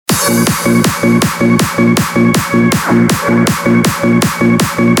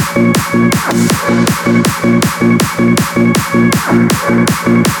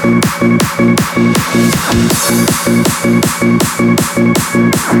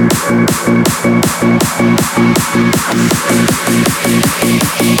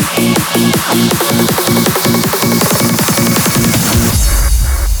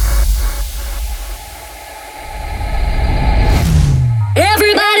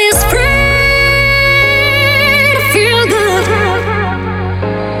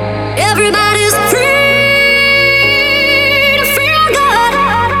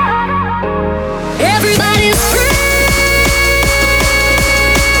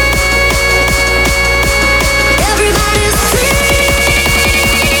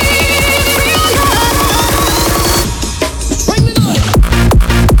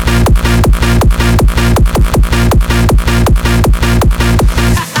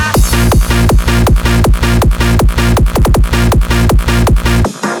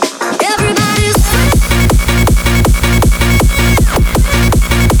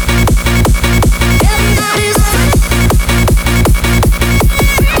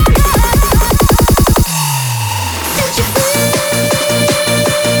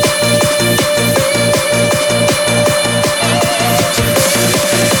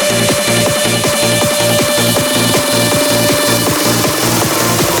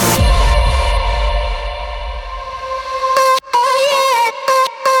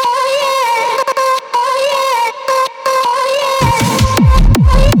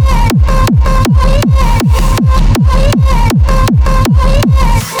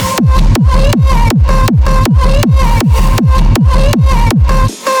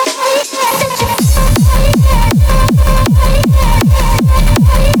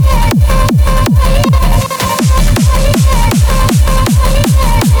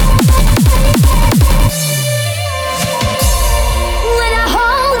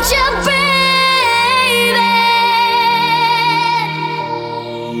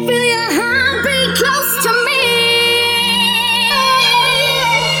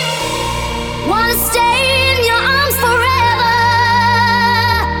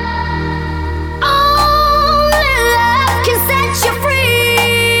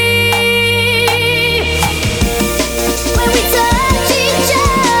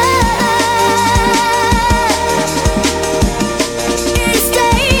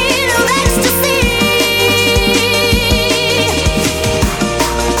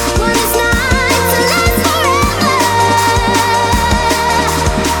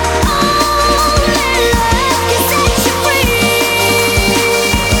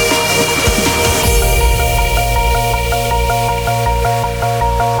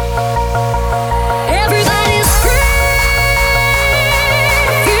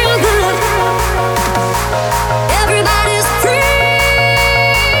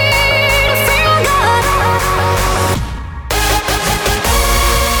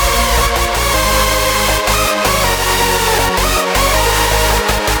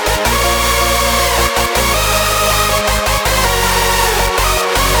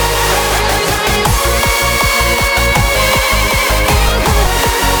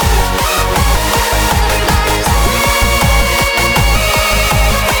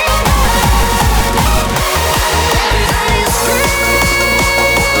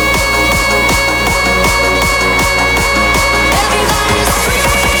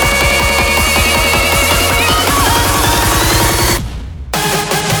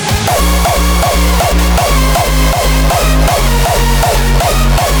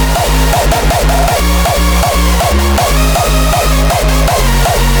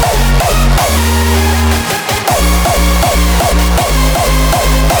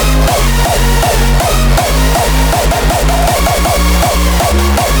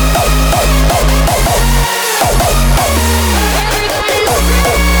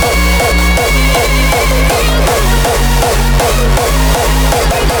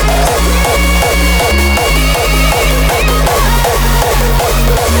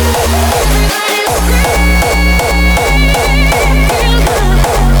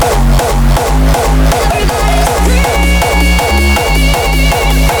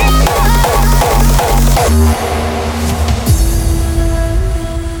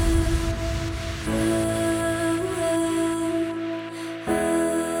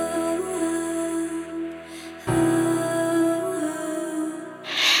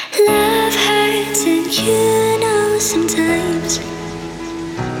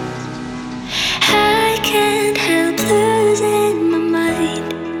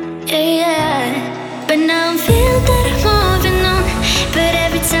But now I'm feeling that I'm moving on. But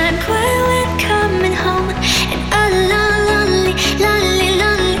every time I cry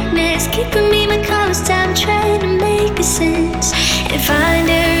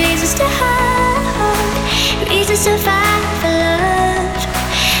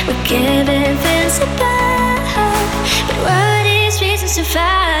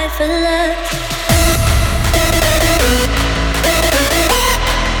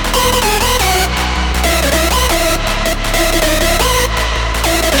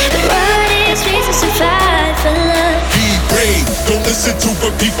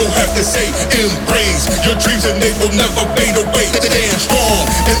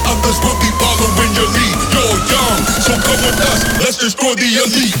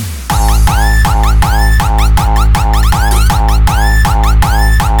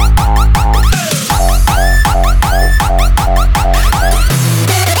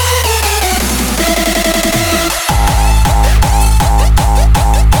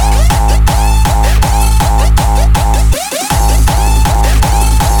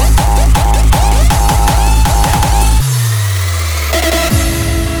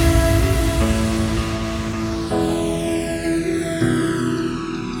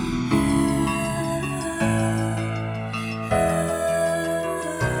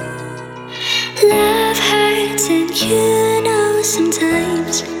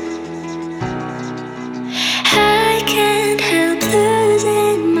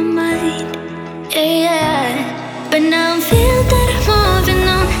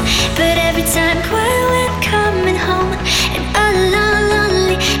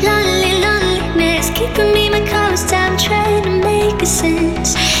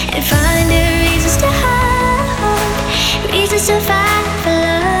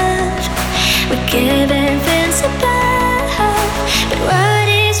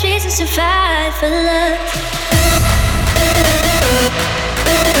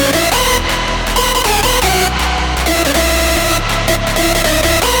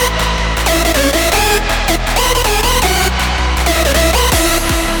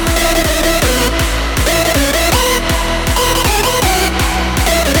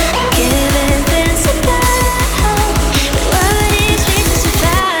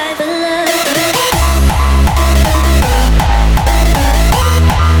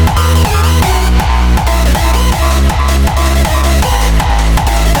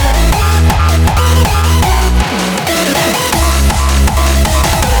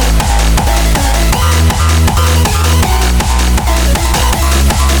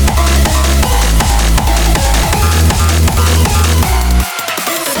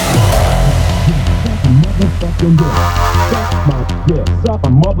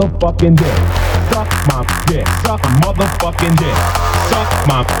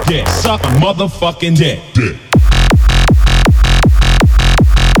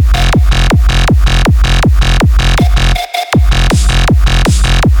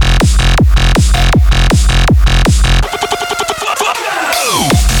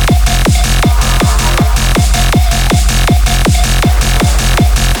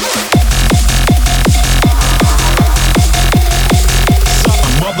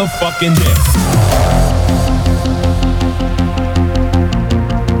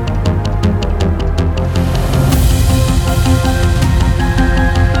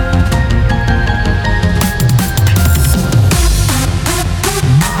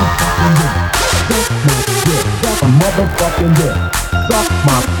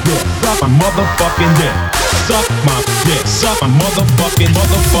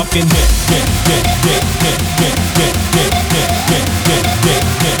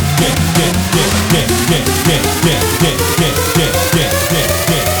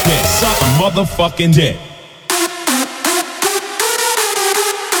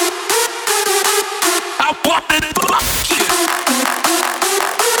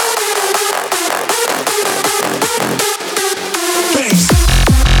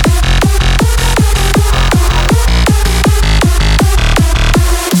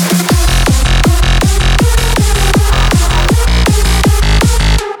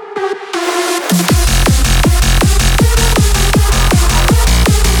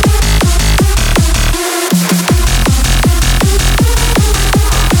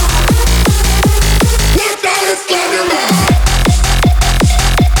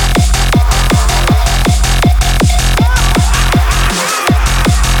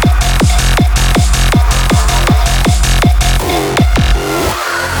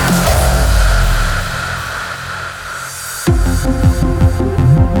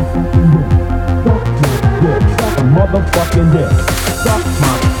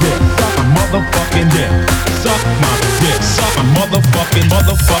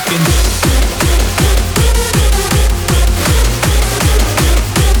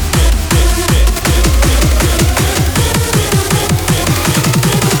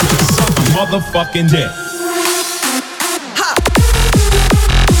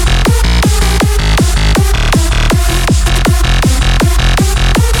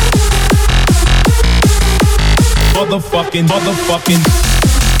motherfucking, motherfucking.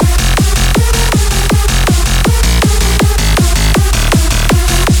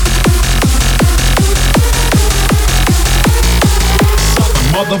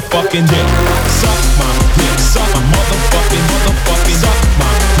 Motherfucking dick, suck my dick, suck my motherfucking, motherfucking, suck my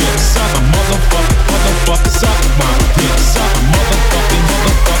dick, suck my motherfucking, suck my dick, suck my motherfucking,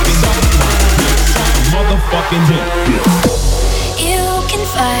 suck my dick, suck my motherfucking dick. You can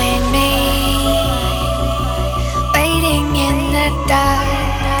find me waiting in the dark,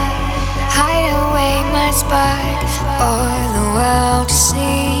 hide away my spot for the world to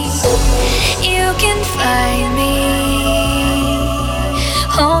see. You can find me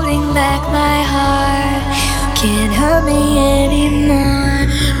holding back my heart, can't hurt me anymore.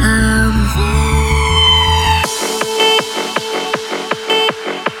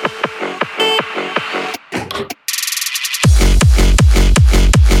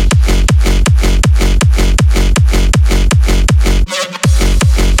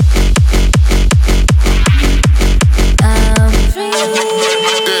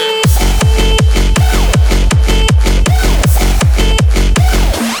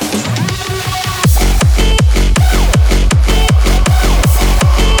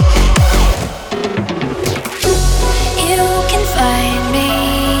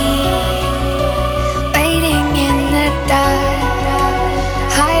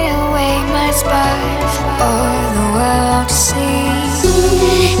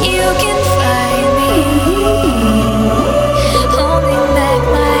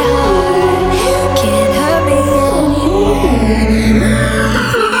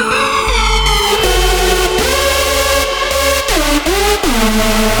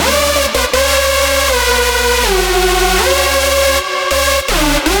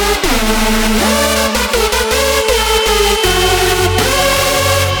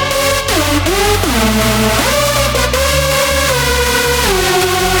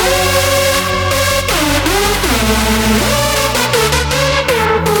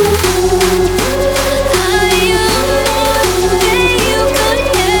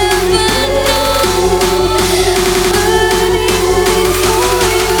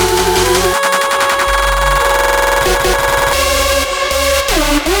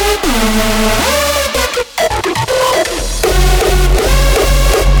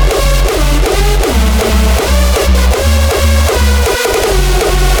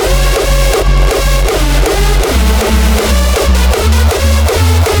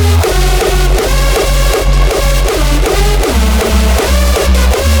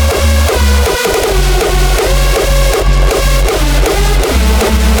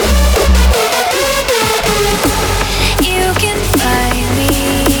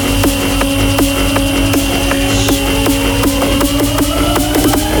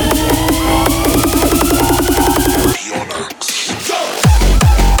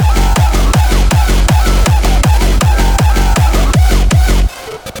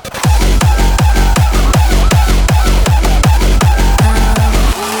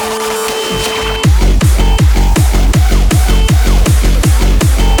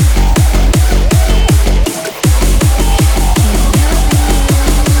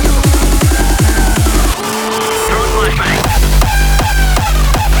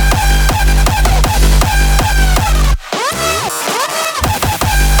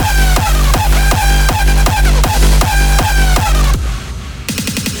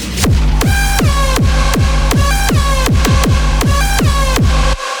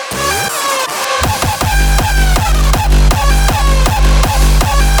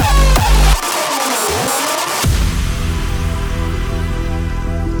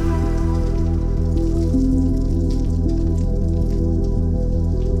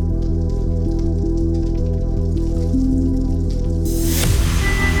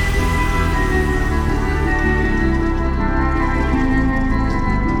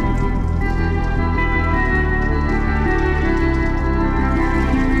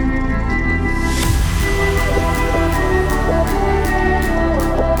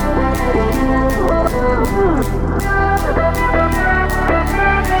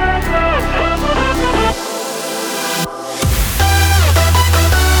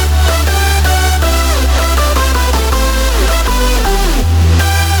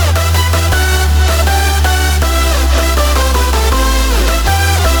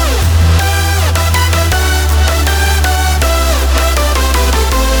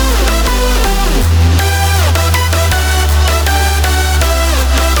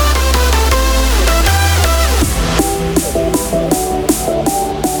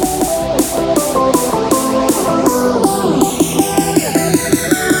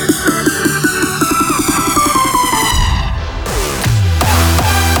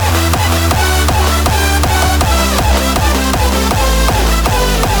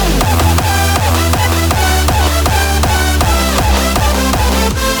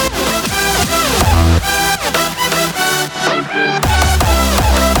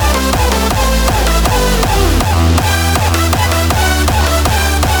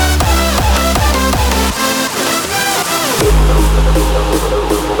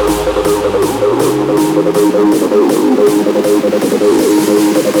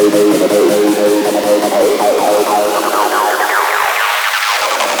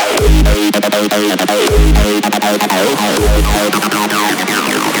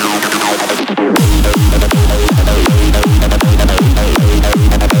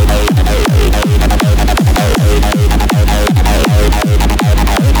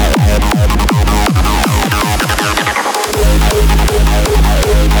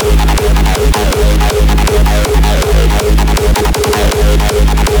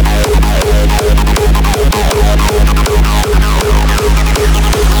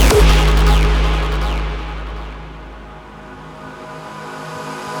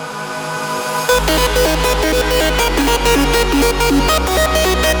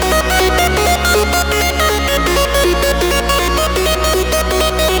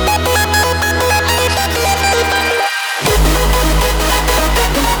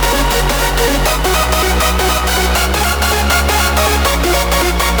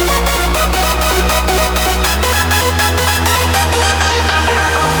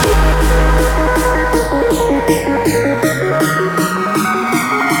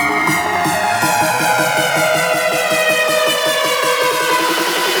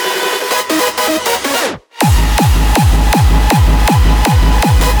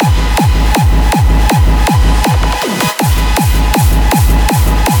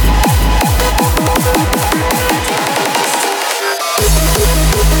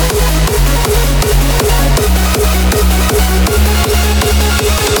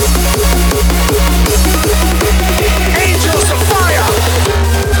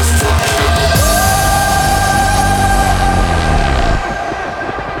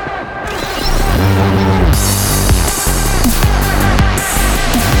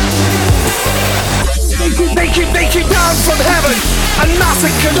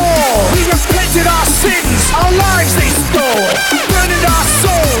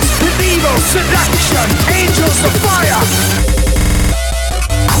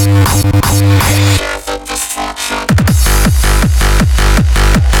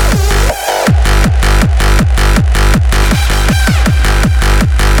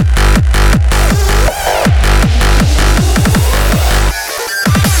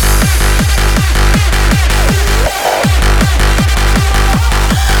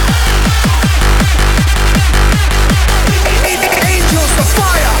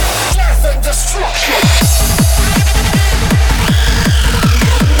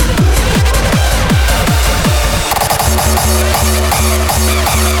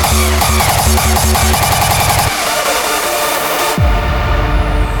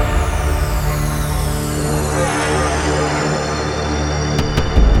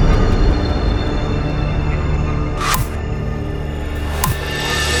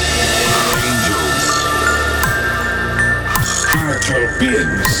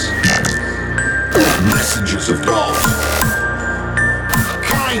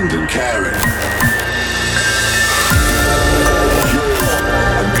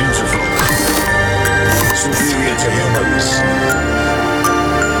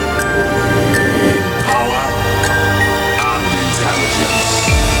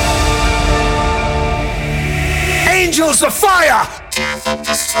 Angels of fire!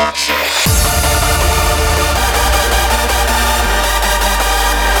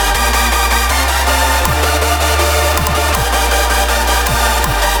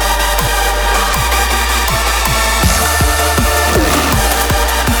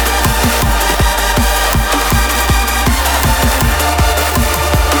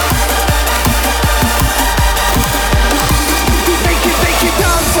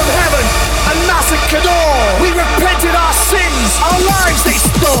 We repented our sins, our lives they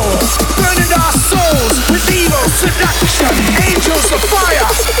stole, burning our souls with evil seduction, angels of fire,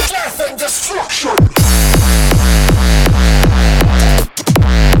 death and destruction.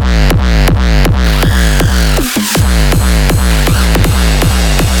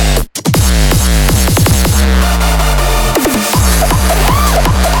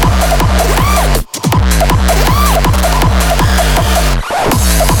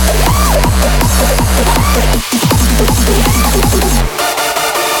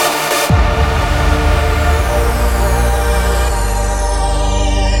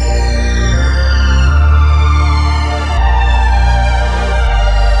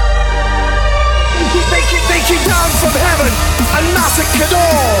 Massacred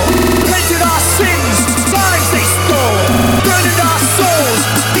all, repented our sins, lives they stole, burning our souls,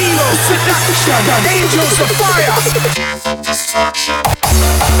 evil seduction, angels of fire.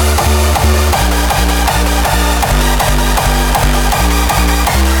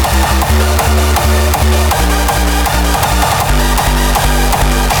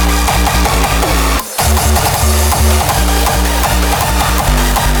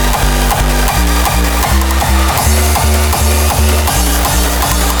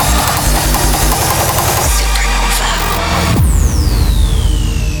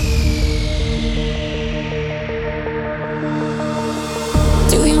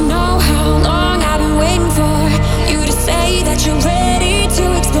 Do you know how long I've been waiting for you to say that you're ready to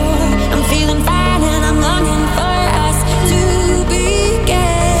explore? I'm feeling fine and I'm longing for us to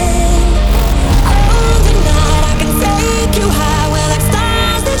begin. Oh, tonight I can take you high, we're like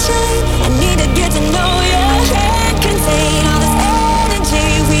stars that shine. I need to get to know you, can't contain all this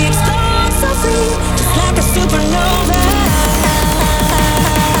energy. We explode so free, just like a supernova.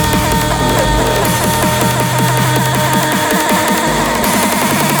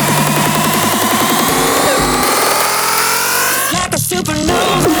 Like a supernova.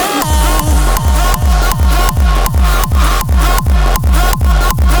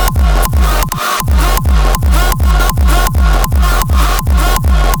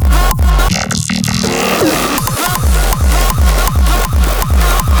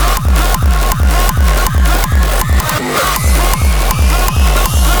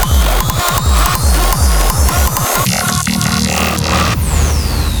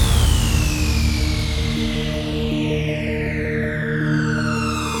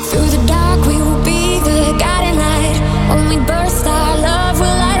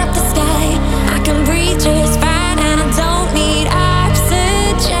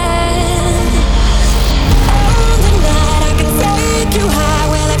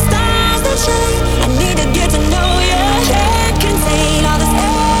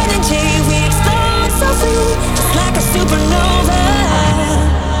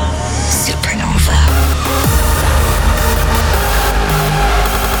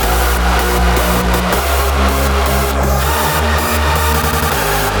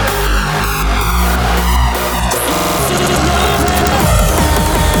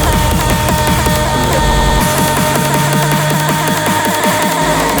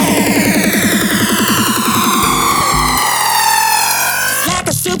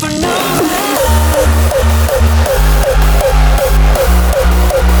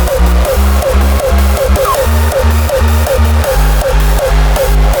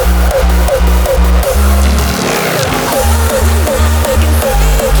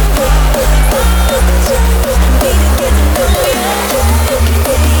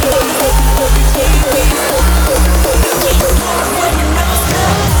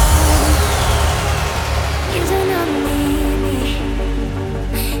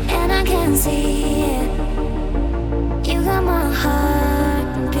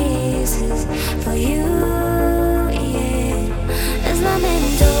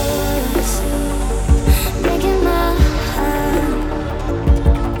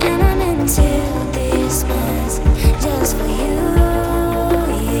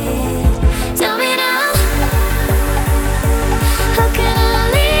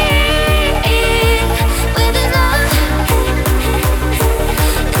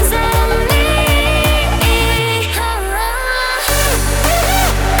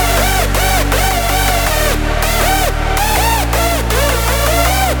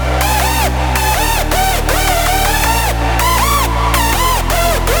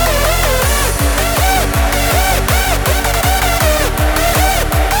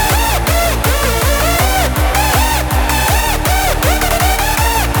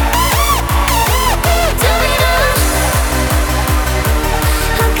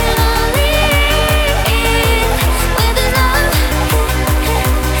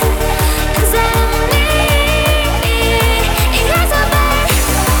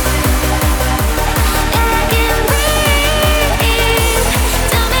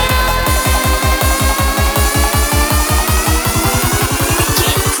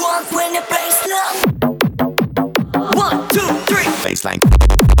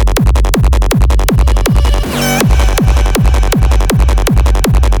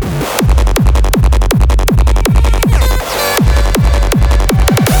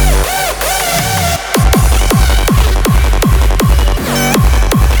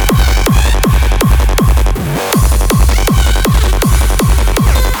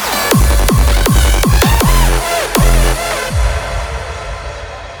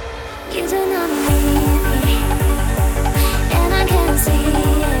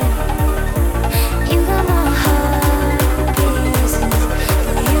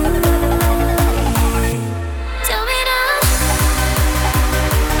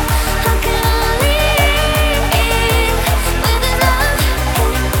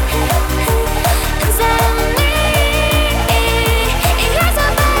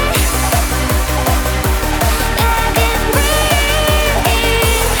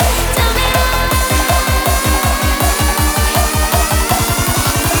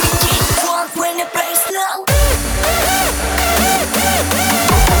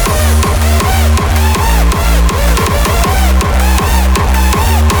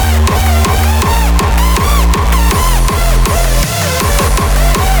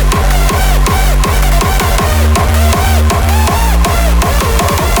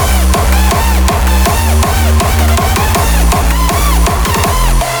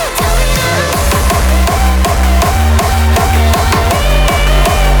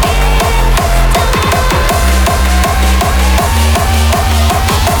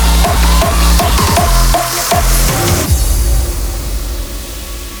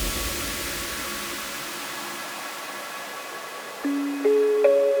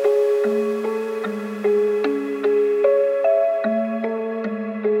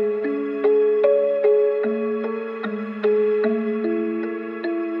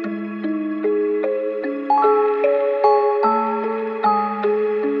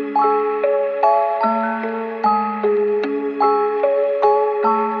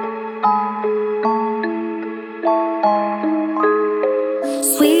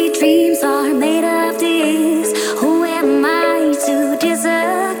 dreams are made of these. Who am I to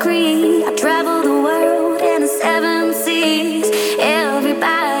disagree? I travel the world in the seven seas.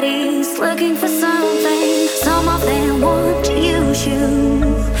 Everybody's looking for something. Some of them want to use you.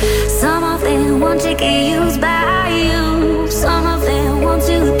 Some of them want to get used by you. Some of them want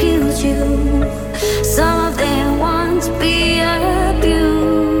to abuse you. Some of them want to be abused.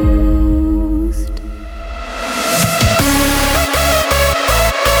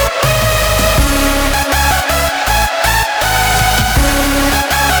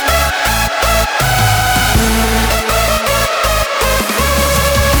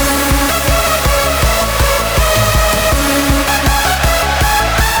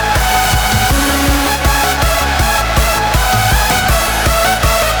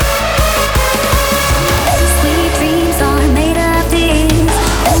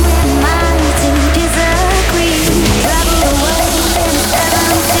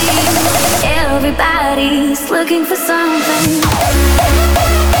 Everybody's looking for something.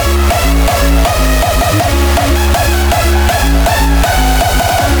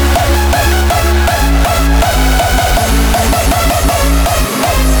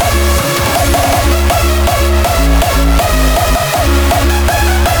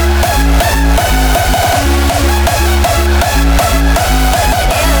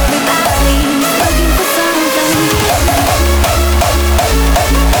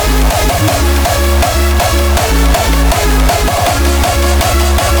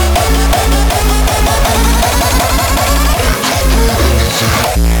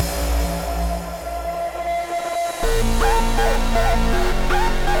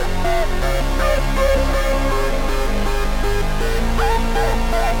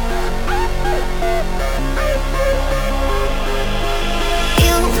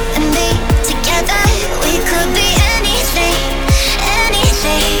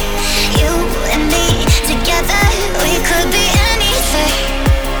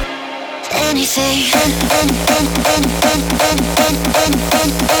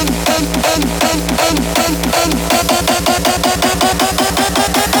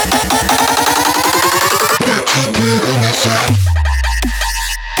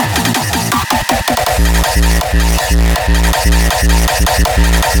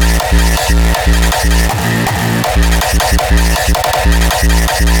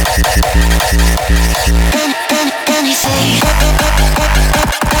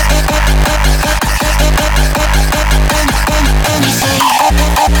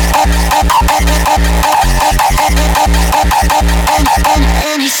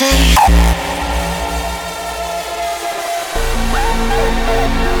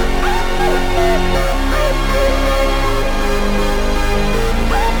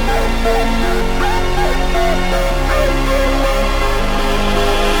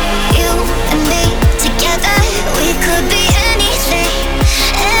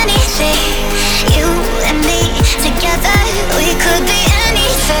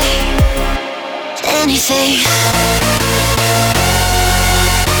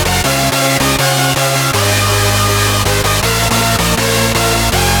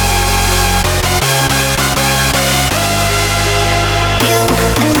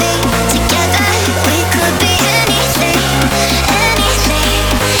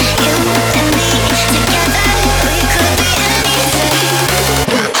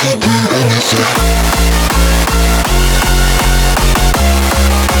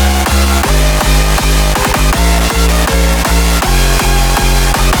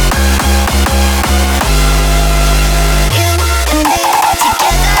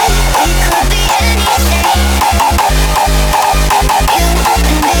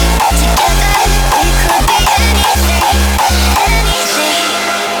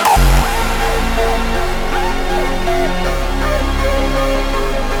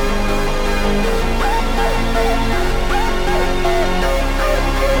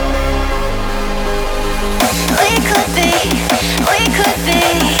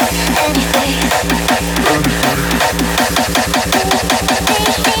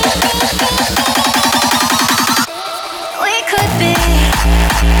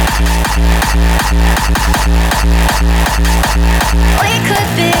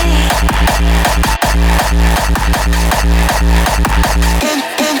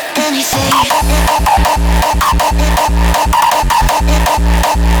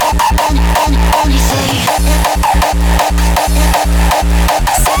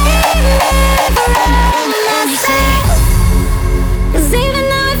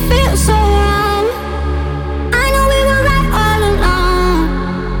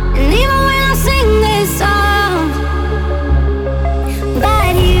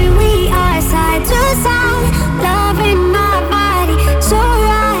 But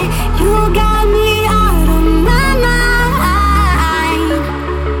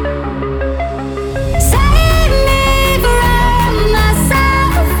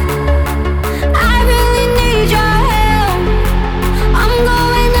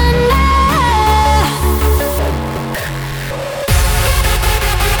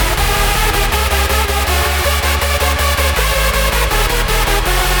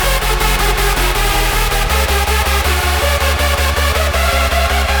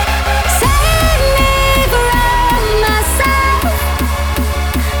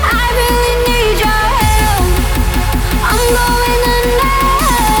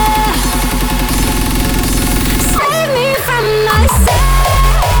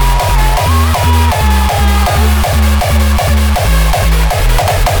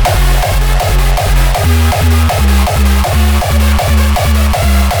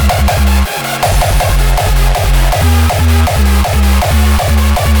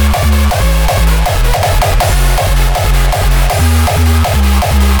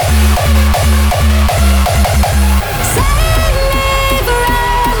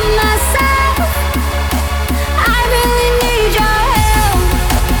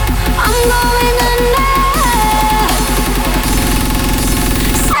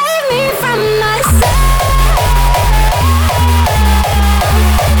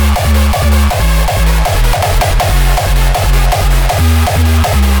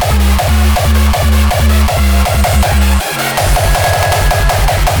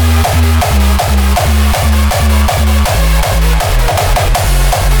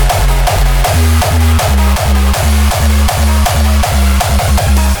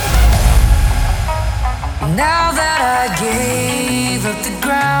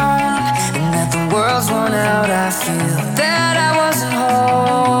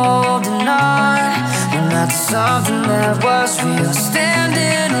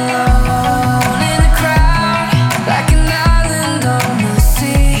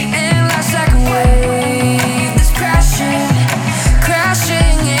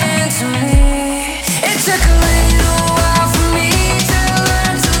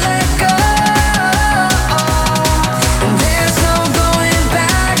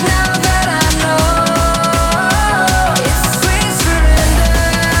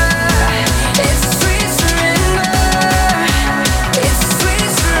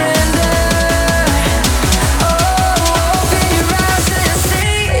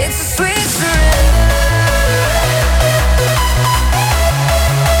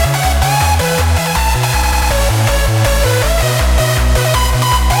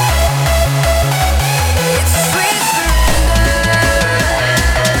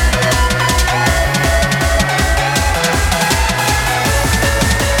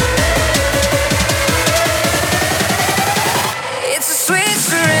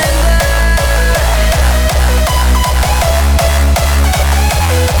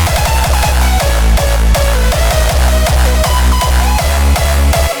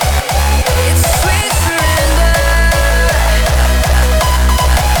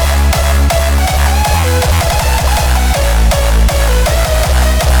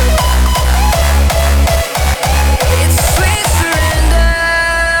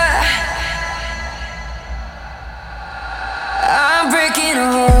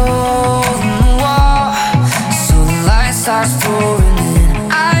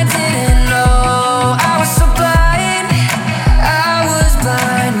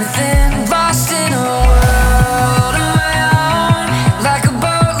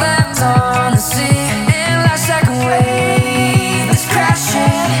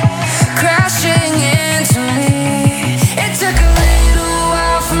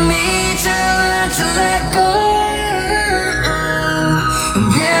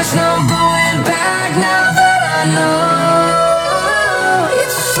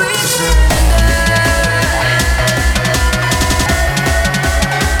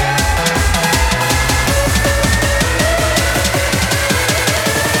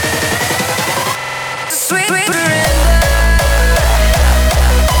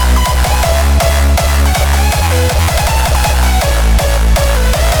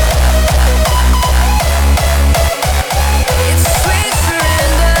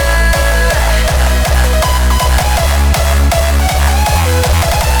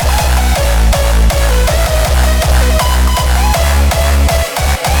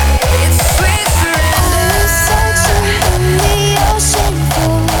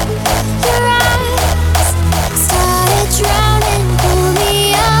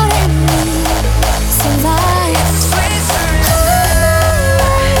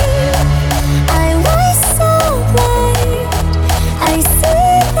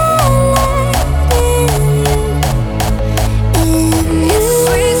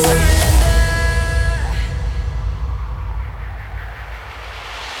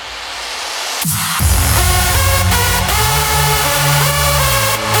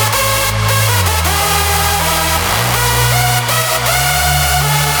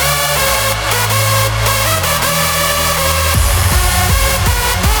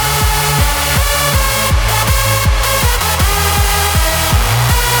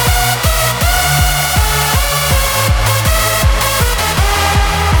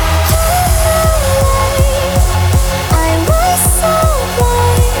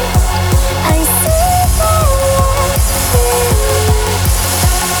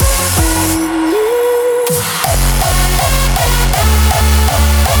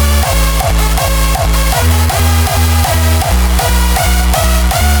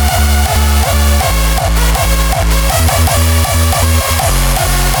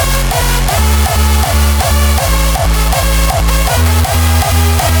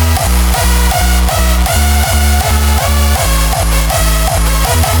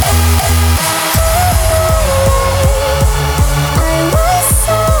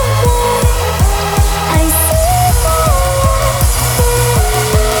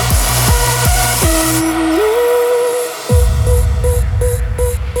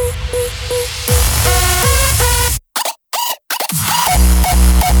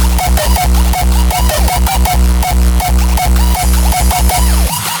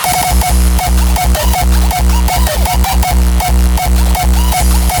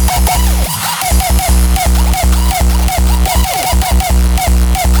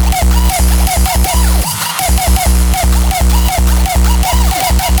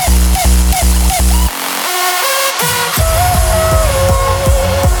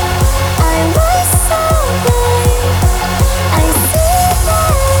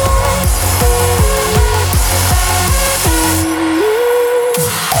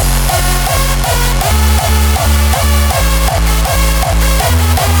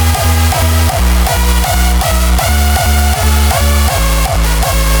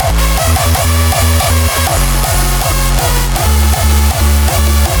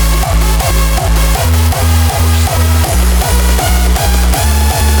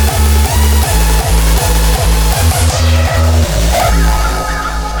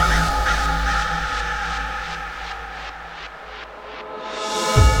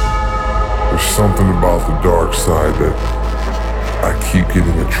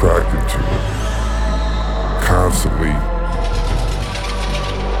attracted to it. Constantly.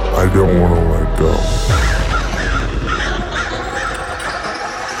 I don't want to let go.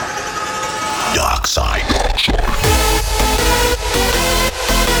 Dark side.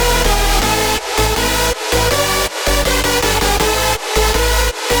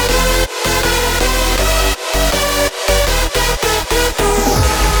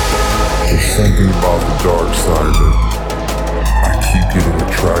 There's something about the dark side that I keep getting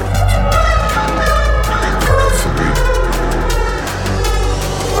attracted to. Constantly.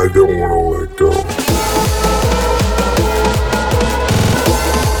 I don't want to let go.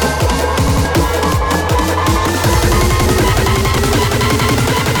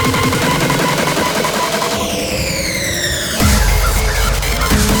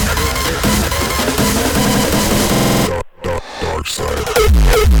 Dark side.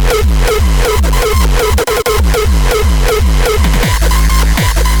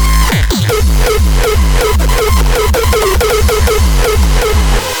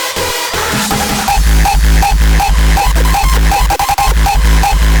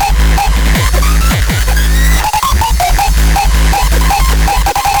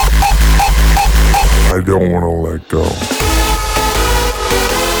 I don't want to let go.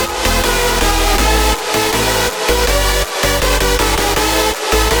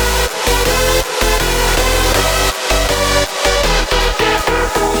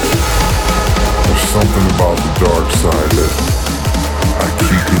 There's something about the dark side that I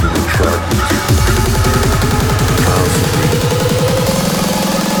keep getting attracted to. Constantly.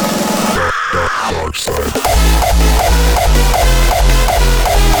 Dark side.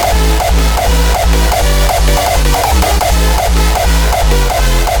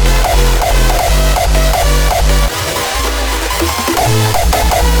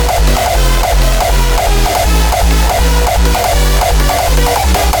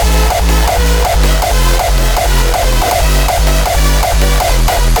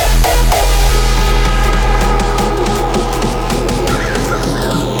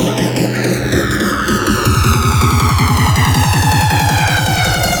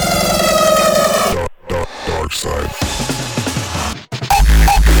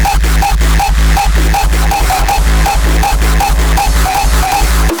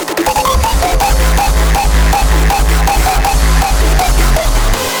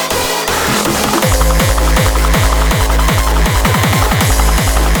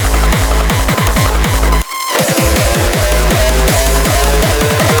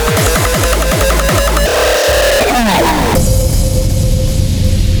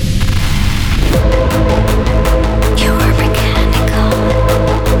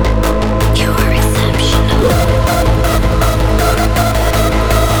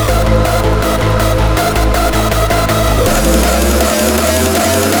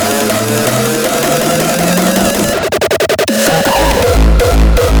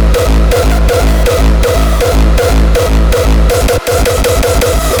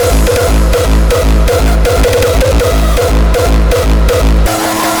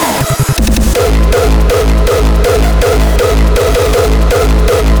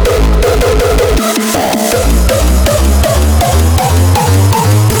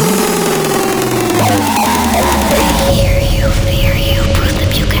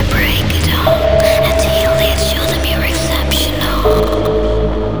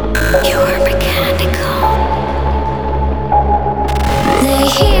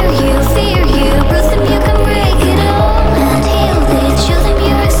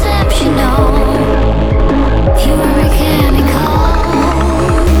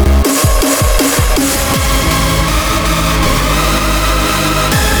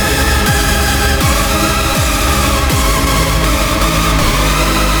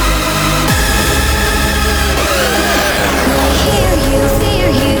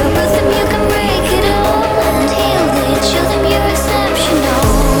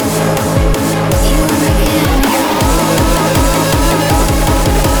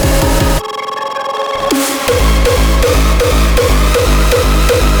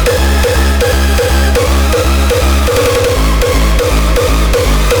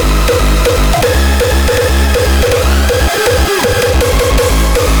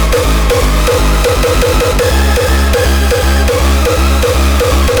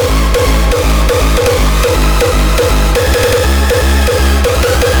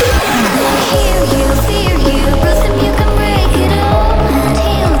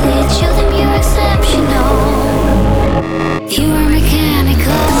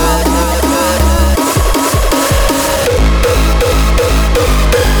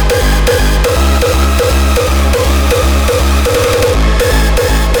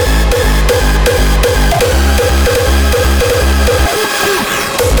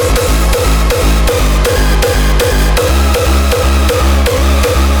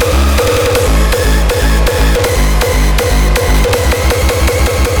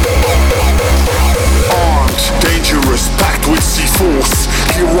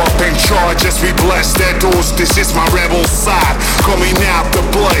 us, this is my rebel side. Coming out to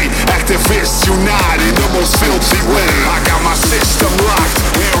play, activists unite in the most filthy way. I got my system locked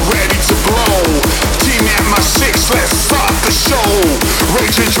and ready to blow. Team at my 6, let's start the show.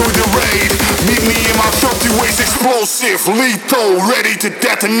 Rage and join the raid, meet me in my 30 ways explosive, lethal, ready to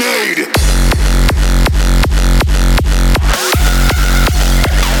detonate.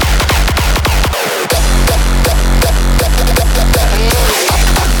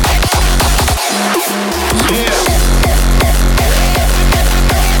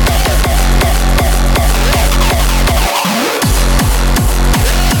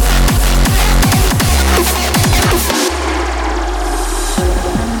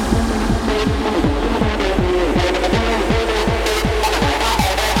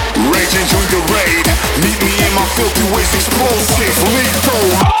 Filthy ways explosive, lethal.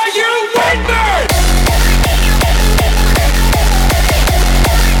 Are you with me?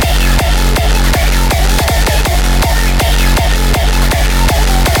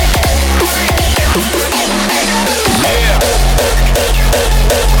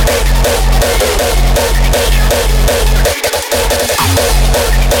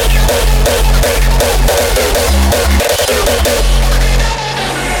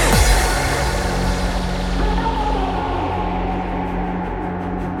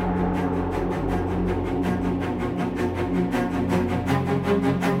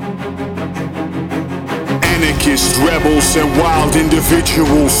 Anarchists, rebels, and wild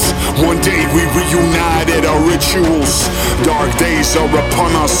individuals. One day we reunited our rituals. Dark days are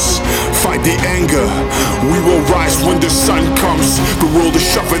upon us. Fight the anger. We will rise when the sun comes. The world is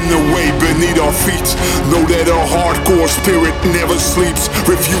shoving away beneath our feet. Know that our hardcore spirit never sleeps.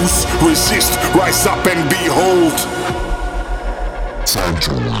 Refuse, resist, rise up and behold.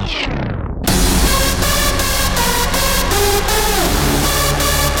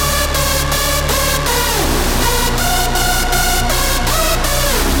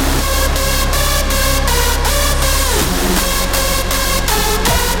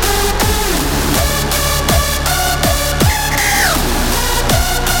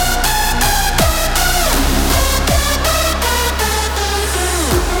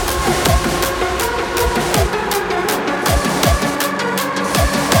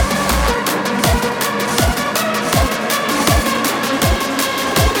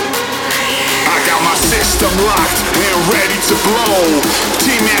 I'm locked and ready to blow.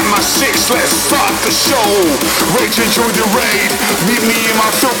 Team at my 6, let's start the show. Rage and join the raid. Meet me in my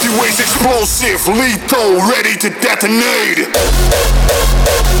 30 ways explosive, lethal, ready to detonate.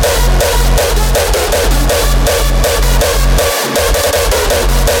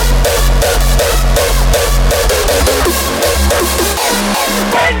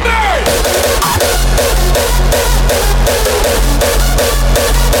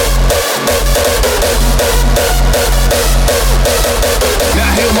 Now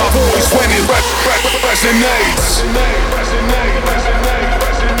hear my voice when it resonates.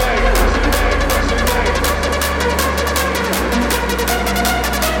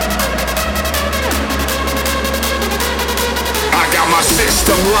 I got my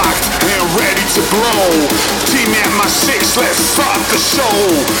system locked and ready to blow. Team at my 6, let's start the show.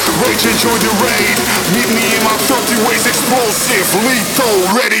 Rage and join the raid. Meet me in my 30 ways explosive,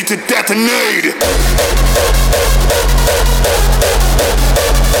 lethal, ready to detonate.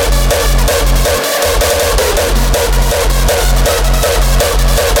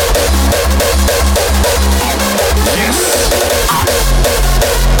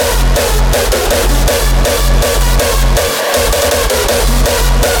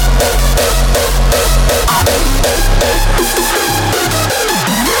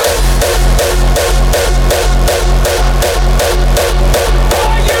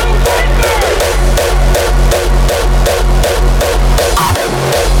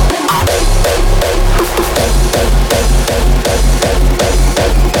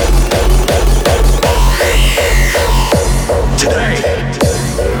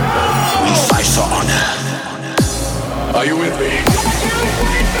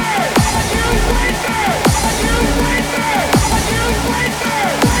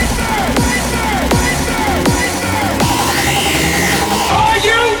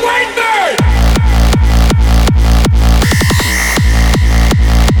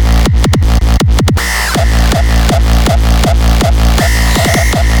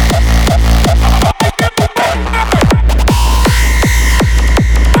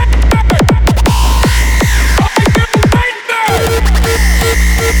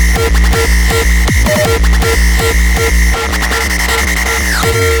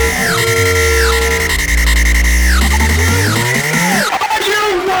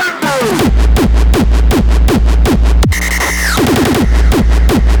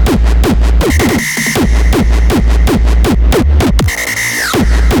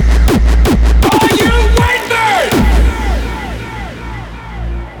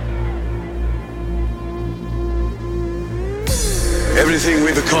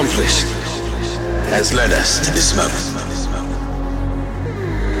 accomplished has led us to this moment.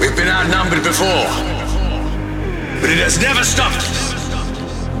 We've been outnumbered before, but it has never stopped us.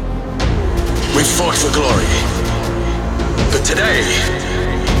 We've fought for glory, but today,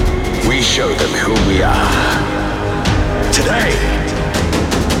 we show them who we are. Today,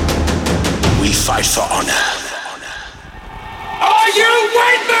 we fight for honor. Are you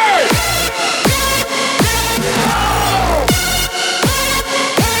with me?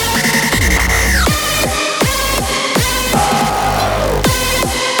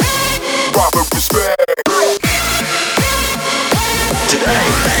 Proper respect. Today,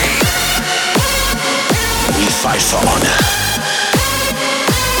 we fight for honor.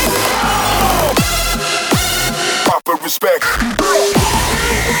 Proper respect.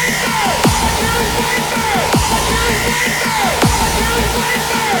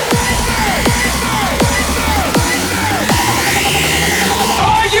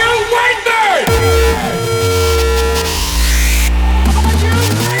 Are you with me?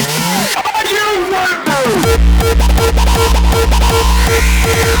 Are you with me?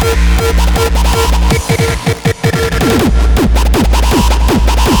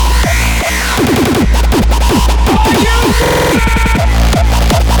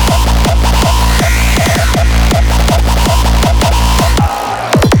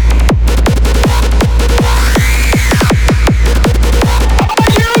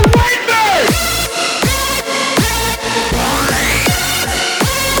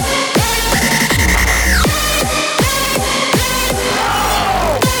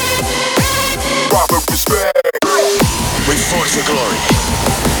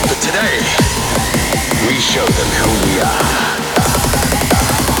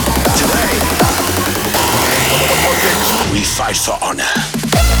 Fight for honor.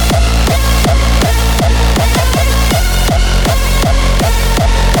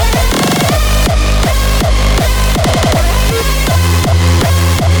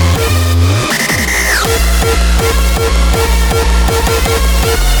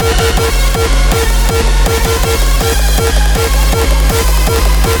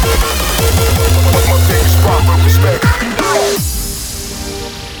 My thing is proper respect.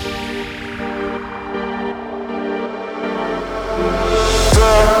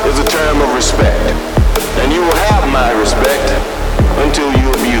 Is a term of respect, and you will have my respect until you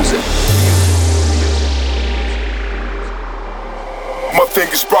abuse it. My thing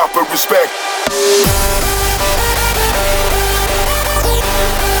is proper respect.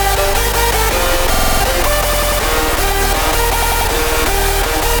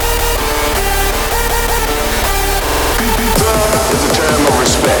 Is a term of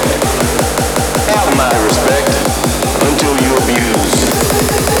respect. Have my respect until you abuse.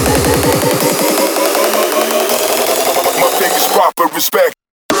 My thing is proper respect.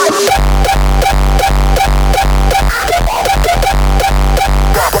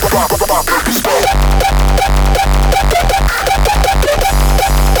 Proper respect.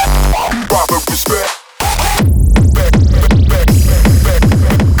 Proper respect.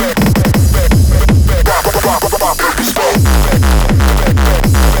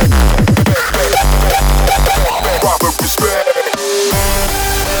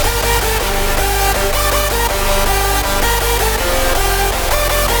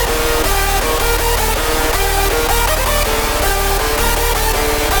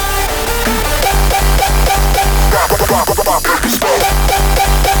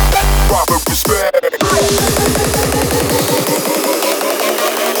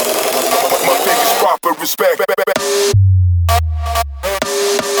 Respect.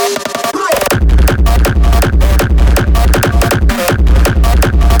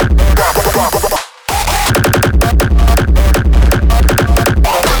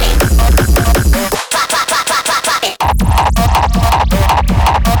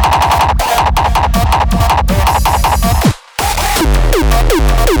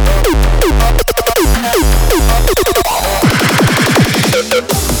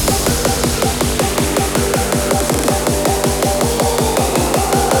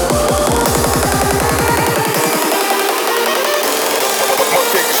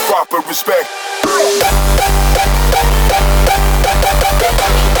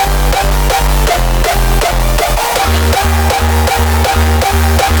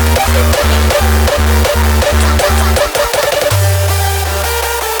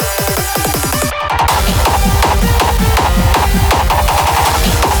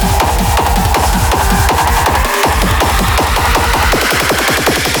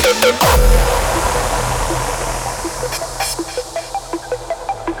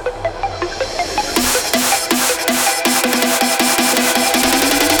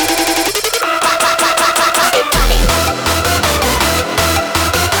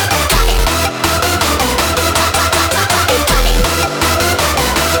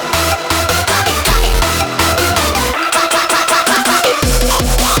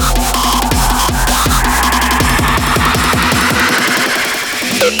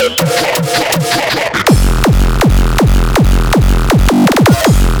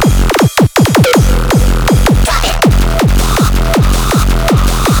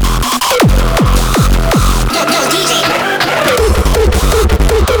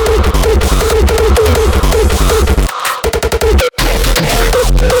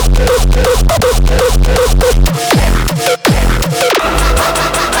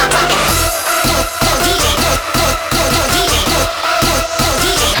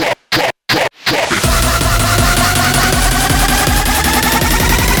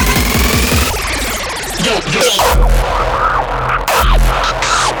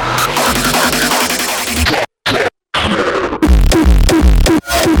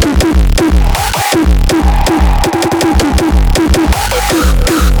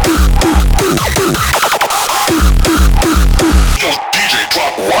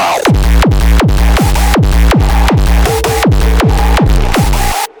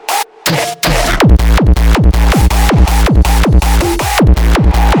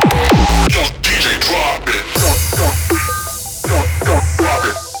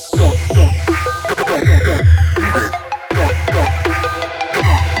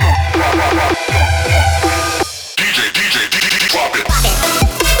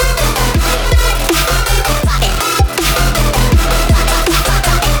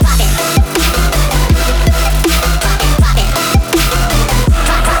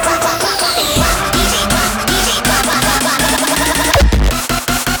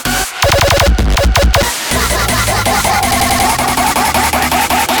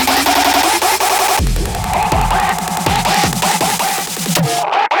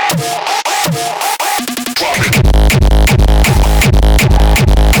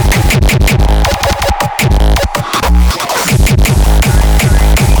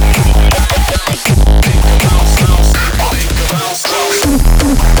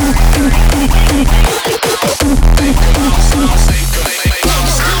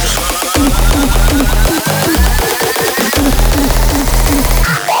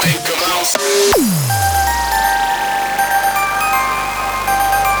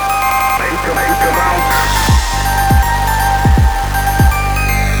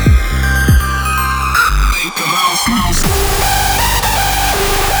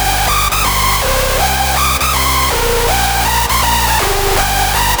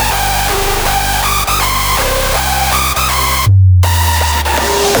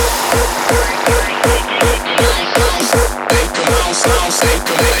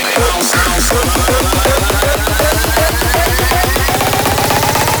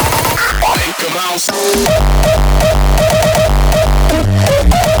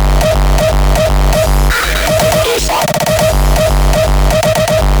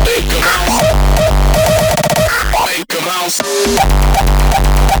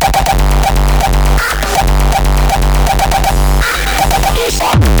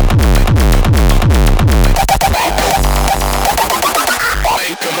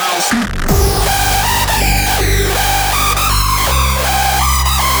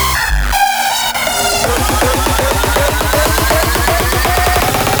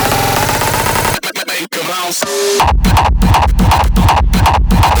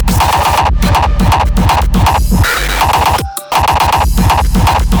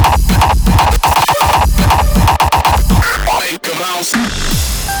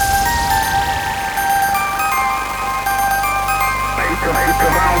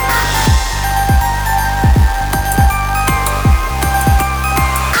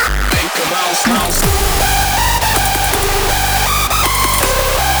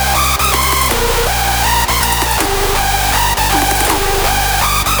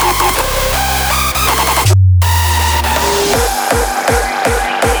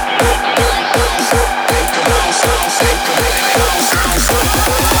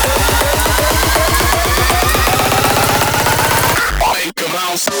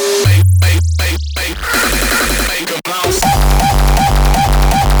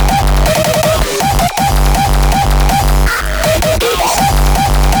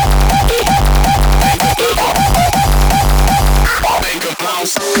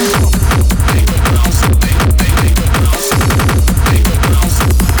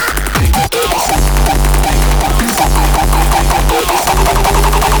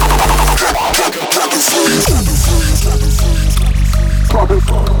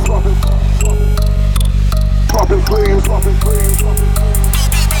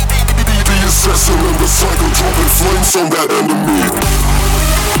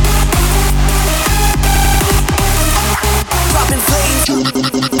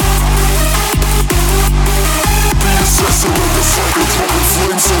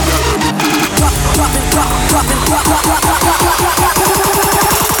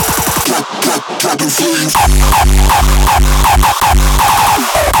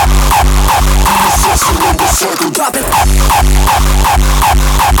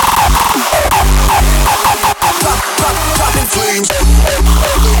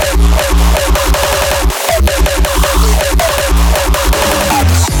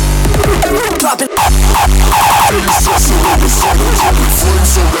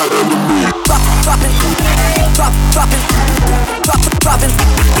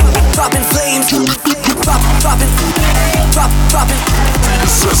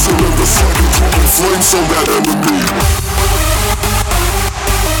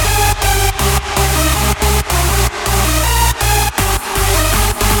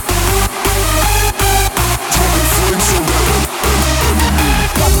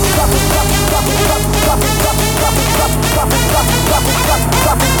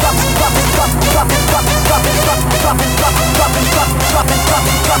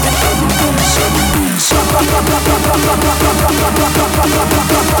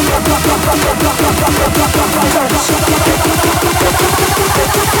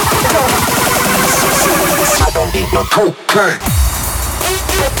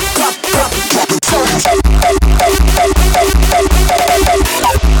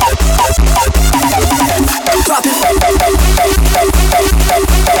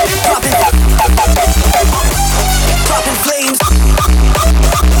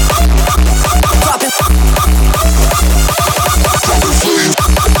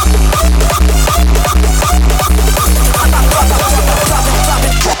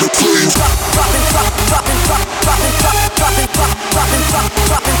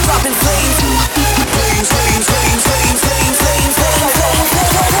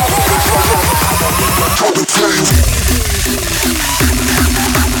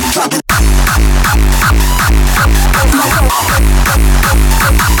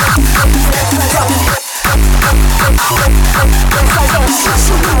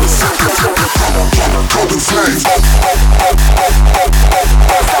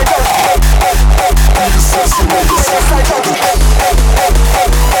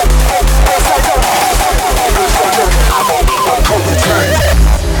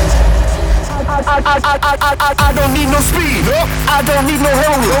 I don't need no speed, no. I don't need no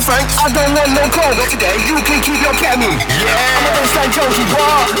hurry, no thanks. I don't want no code, not today. You can keep your ketamine. Yeah. I'm a baseline junkie, bro.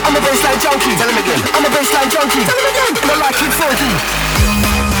 I'm a baseline junkie. Tell him again. I'm a baseline junkie. Tell him again. And I like it funky.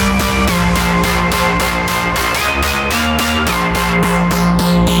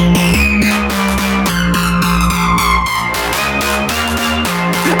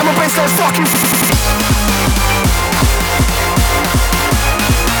 I'm a baseline fucking.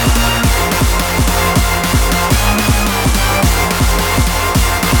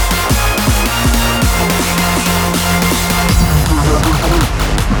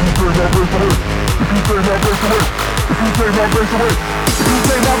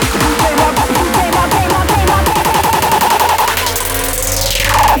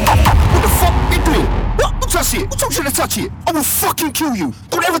 What the fuck you doing? What? Don't touch it. Don't try to touch it. I will fucking kill you.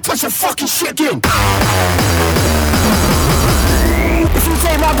 Don't ever touch your fucking shit again. If you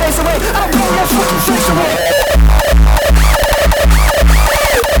take my face away, I'll blow your fucking face away.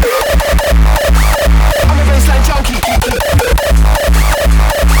 I'm a baseline junkie.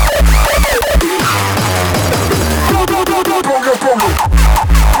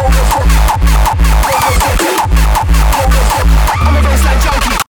 I'm a baseline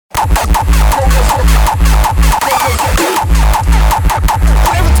junkie.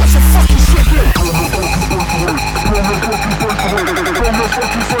 I never touch your fucking shit again.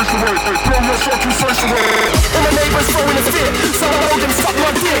 All my neighbors throwing a fit, so I told them suck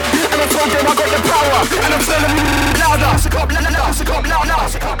my dick. And I told them I got the power, and I'm telling them louder. Push it up louder, push it up louder,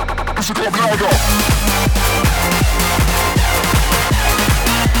 push it up louder.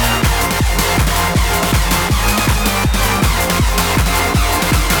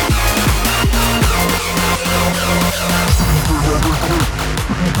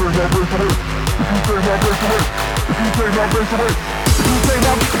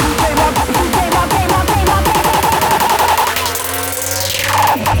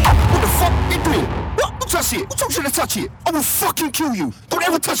 What the fuck you doing? What? Don't touch it. Don't try to touch it. I will fucking kill you. Don't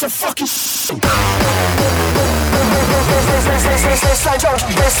ever touch your fucking shit.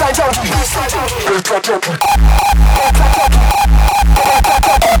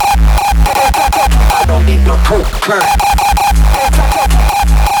 I don't need no cocaine.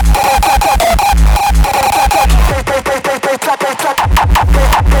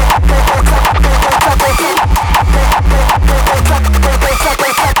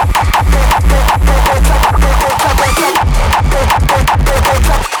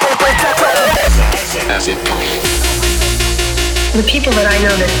 the people that I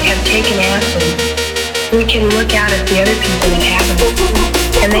know that have taken acid, we can look out at the other people that haven't,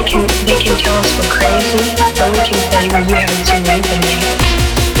 and they can tell us we're crazy, or we can say, well, you haven't seen anything yet.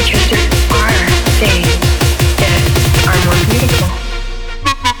 Because there are things that are more beautiful.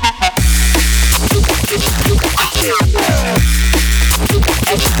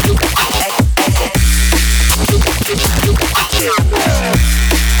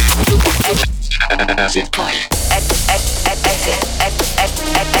 Exit point.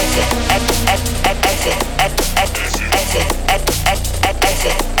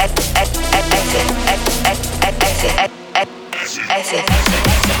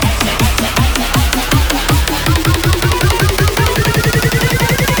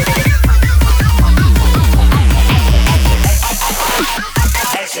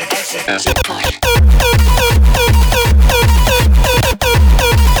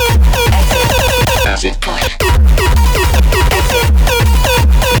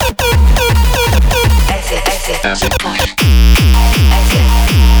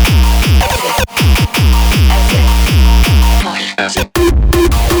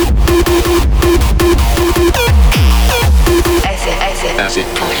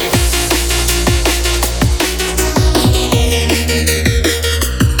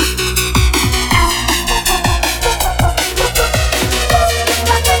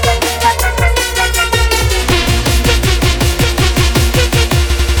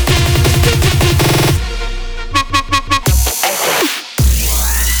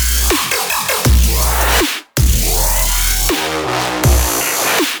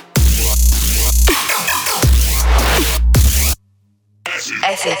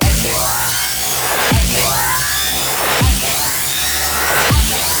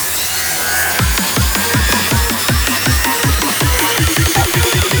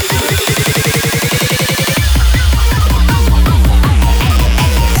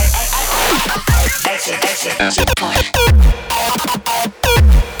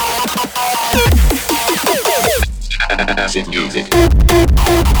 Acid music.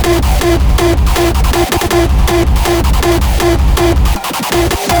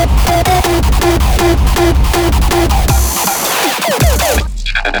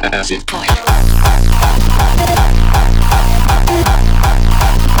 Acid point.